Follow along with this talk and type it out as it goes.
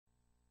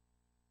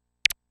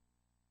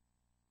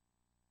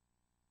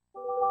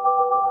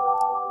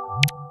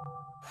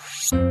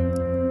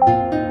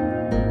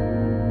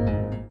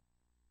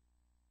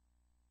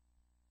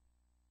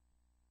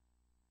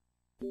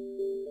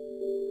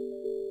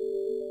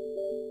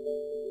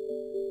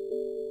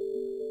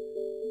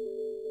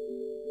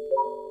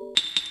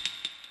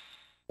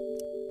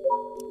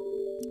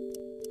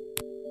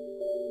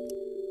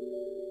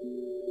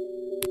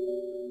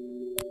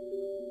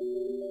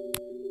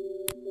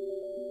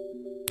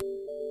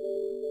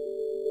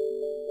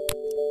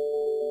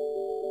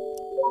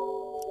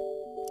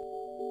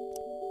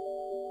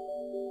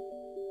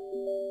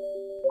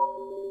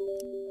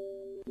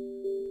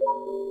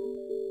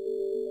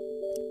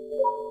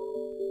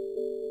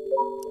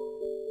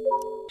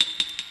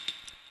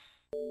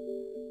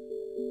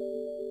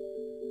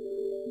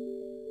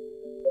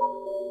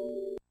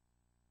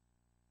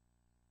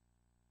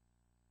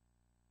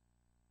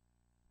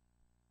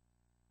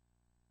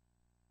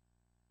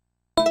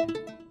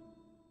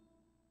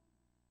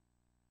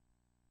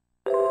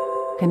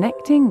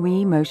Connecting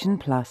Wii Motion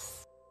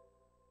Plus.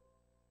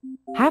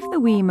 Have the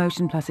Wii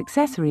Motion Plus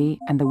accessory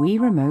and the Wii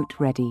Remote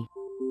ready.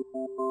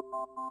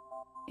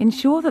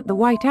 Ensure that the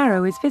white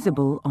arrow is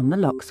visible on the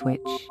lock switch.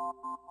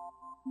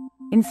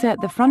 Insert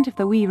the front of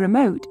the Wii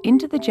Remote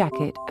into the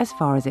jacket as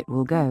far as it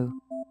will go.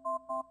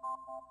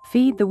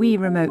 Feed the Wii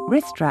Remote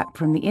wrist strap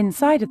from the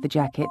inside of the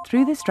jacket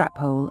through the strap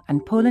hole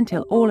and pull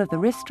until all of the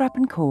wrist strap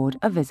and cord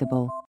are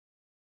visible.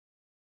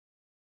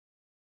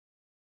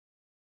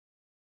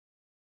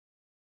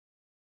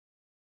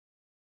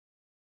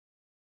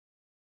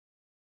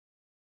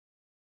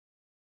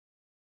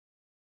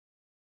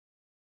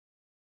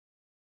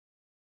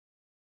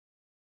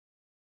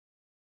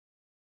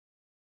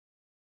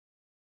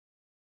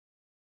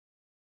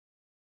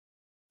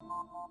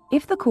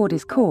 If the cord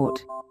is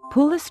caught,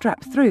 pull the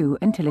strap through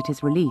until it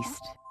is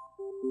released.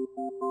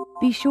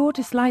 Be sure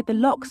to slide the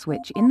lock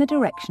switch in the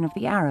direction of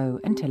the arrow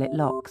until it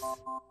locks.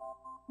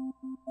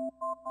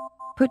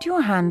 Put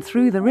your hand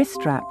through the wrist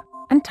strap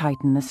and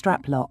tighten the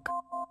strap lock.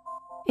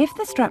 If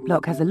the strap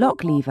lock has a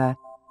lock lever,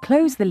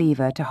 close the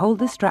lever to hold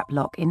the strap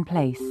lock in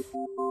place.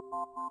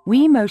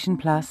 Wii Motion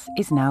Plus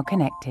is now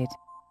connected.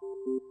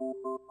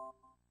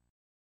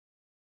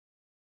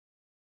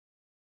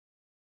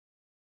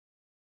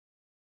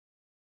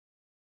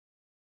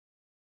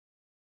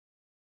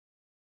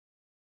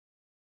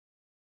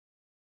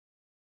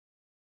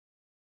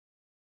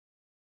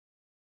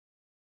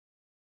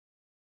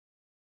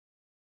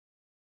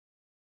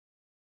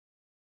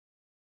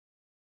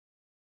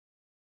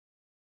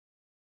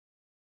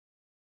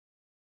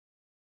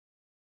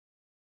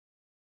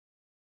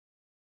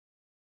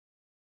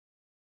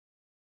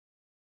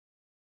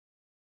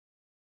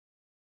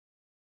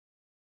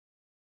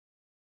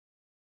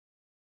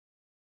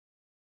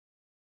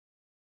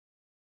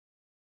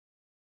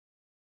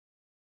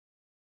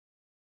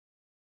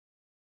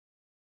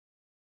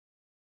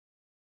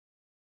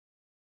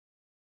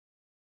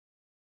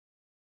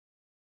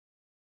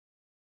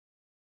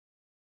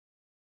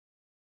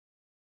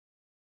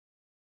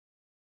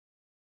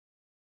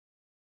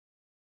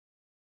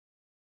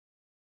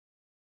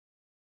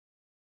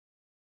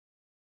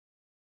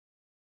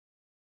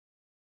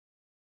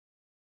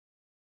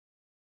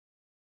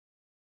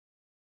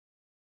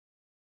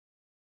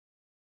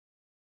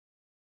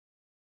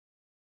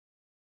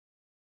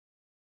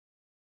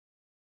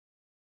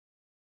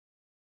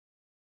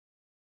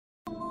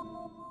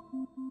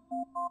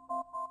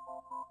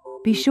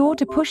 Be sure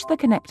to push the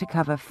connector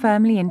cover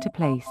firmly into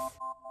place.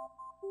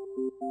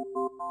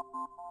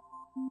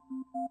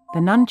 The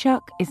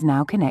nunchuck is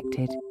now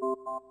connected.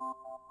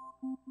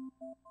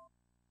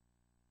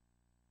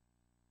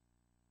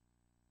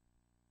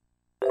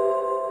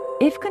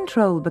 If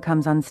control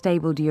becomes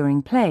unstable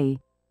during play,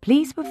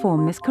 please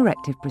perform this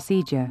corrective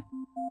procedure.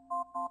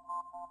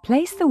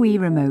 Place the Wii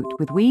Remote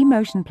with Wii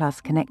Motion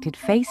Plus connected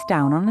face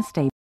down on a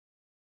stable.